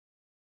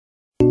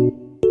Oh,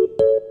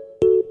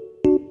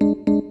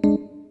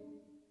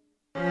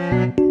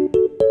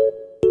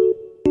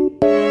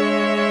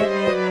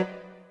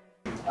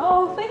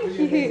 thank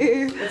you.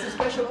 It's a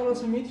special honor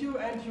to meet you,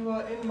 and you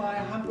are in my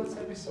 100th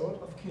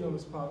episode of Kino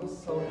with Paris.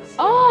 So it's,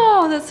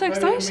 oh, that's so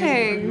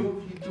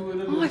exciting.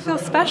 Oh, I feel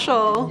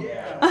special.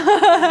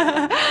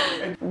 Yeah.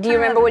 Do you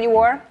remember what you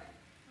wore?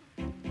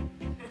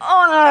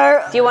 Oh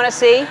no. Do you want to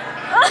see? I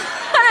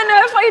don't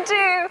know if I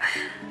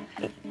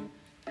do.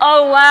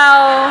 Oh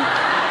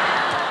wow.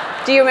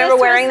 Do you remember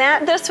wearing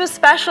that? This was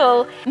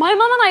special. My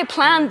mum and I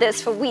planned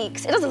this for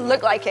weeks. It doesn't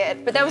look like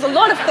it, but there was a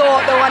lot of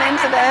thought that went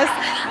into this.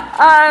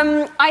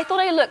 I thought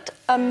I looked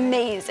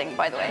amazing,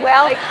 by the way.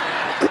 Well, like,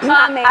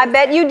 I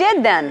bet you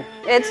did then.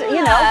 It's,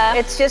 you know,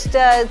 it's just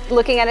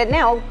looking at it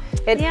now.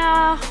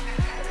 Yeah.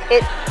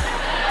 It.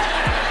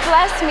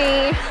 Bless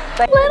me.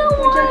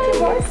 Little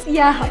ones.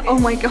 Yeah. Oh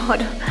my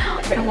God.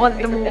 I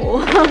want them all.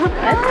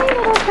 Hi,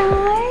 little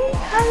guy.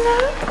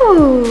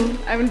 Hello.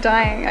 I'm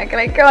dying. I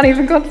can't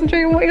even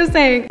concentrate on what you're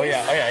saying. Oh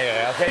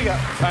yeah. Okay, you go.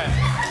 Right.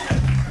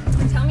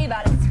 Tell me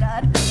about it,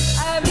 stud.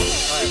 Can we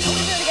do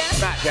it again?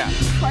 Back, yeah.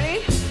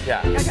 Ready?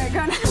 Yeah. Okay,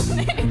 go now.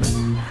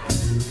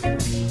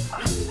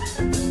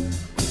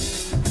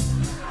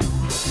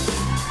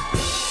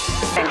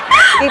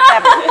 Keep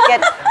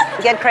laughing.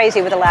 Get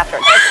crazy with the laughter.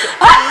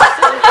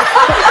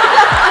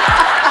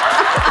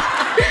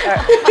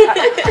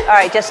 All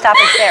right, just stop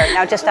and stare.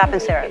 Now just stop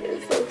and stare.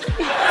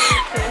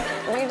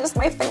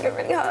 My finger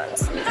really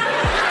hurts. You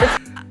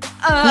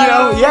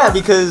know, yeah,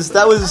 because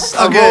that was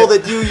a role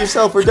that you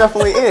yourself were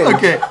definitely in.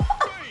 Okay.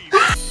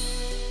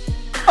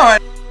 All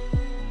right.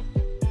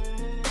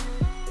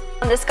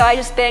 This guy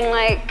just being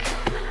like,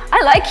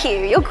 I like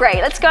you, you're great,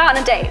 let's go out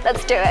on a date,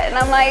 let's do it. And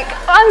I'm like,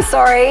 I'm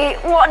sorry,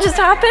 what just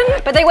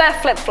happened? But they wear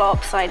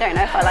flip-flops, so I don't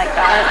know if I like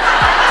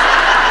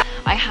that.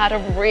 I had a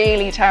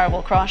really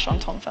terrible crush on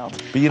Tom Felton.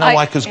 But you know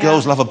why? Because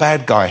girls love a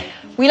bad guy.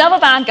 We love a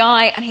bad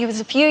guy, and he was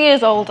a few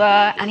years older,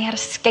 and he had a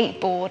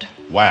skateboard.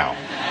 Wow.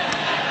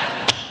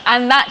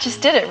 And that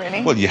just did it,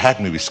 really. Well, you had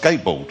me with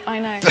skateboard. I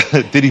know.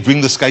 Did he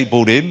bring the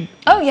skateboard in?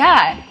 Oh,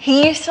 yeah.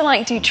 He used to,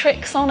 like, do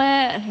tricks on it,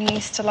 and he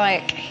used to,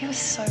 like, he was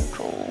so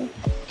cool.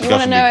 You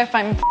want to know if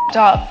I'm f***ed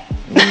up?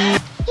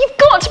 You've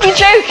got to be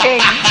joking.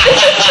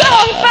 This is so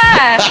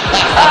unfair.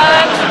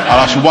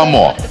 I'll ask you one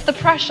more. It's the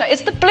pressure.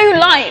 It's the blue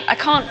light. I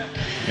can't.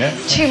 Yeah.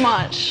 Too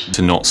much.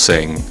 To not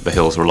sing The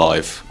Hills Are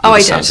Alive. Oh,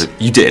 I did.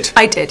 You did?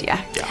 I did,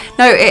 yeah.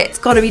 No, it's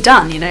got to be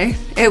done, you know?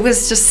 It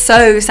was just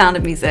so Sound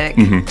of Music.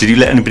 Mm-hmm. Did you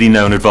let anybody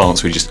know in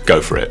advance or you just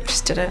go for it?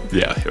 Just did it.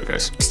 Yeah, here it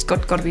goes. Just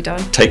got to be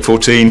done. Take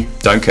 14,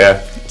 don't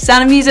care.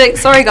 Sound of Music,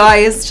 sorry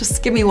guys,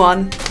 just give me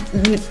one.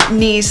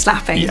 Knee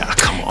slapping. Yeah,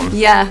 come on.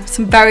 Yeah,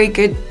 some very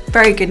good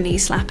knee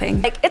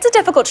slapping. Like, it's a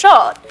difficult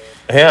shot.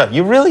 Yeah,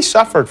 you really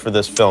suffered for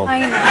this film. I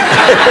know.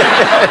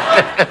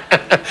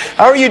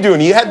 How are you doing?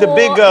 You had the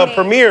big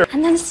premiere.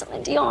 And then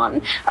Celine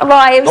Dion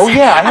arrives. Oh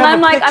yeah, I have and I'm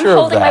a like, I'm picture of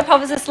holding my that.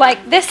 publicist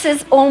like, this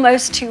is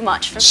almost too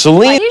much for me.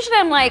 Celine. Like, usually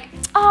I'm like,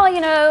 oh,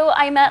 you know,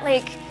 I met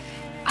like,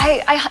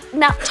 I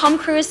met Tom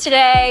Cruise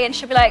today, and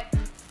she'll be like,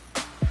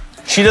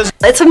 She doesn't.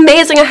 It's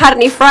amazing I had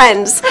any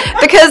friends,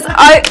 because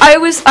I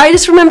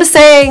just remember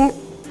saying,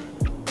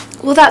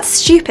 well, that's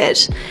stupid.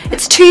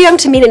 It's too young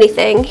to mean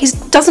anything. He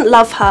doesn't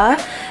love her,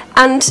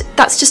 and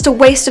that's just a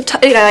waste of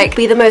time. You know, like,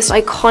 be the most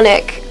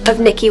iconic of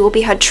Nikki will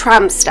be her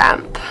tramp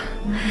stamp,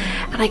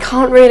 and I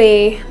can't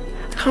really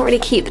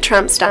keep the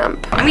tramp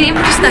stamp. I mean,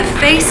 even just their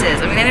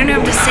faces. I mean, they don't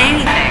know how to say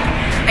anything.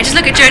 I just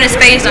look at Jonah's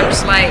face and I'm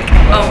just like,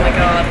 oh my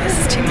God, this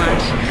is too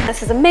much.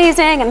 this is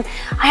amazing, and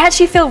I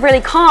actually feel really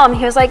calm.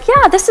 He was like,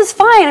 yeah, this is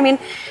fine. I mean,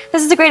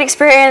 this is a great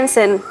experience,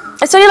 and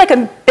it's only like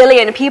 1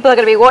 billion people are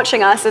going to be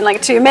watching us in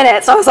like 2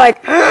 minutes. I was like,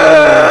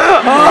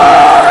 oh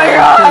my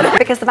God.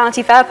 Because the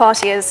Vanity Fair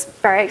party is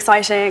very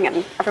exciting,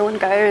 and everyone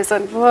goes,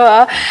 and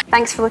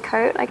thanks for the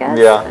coat, I guess.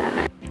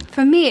 Yeah.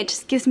 For me, it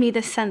just gives me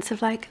this sense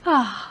of like,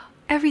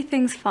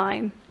 everything's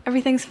fine.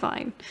 Everything's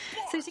fine.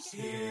 So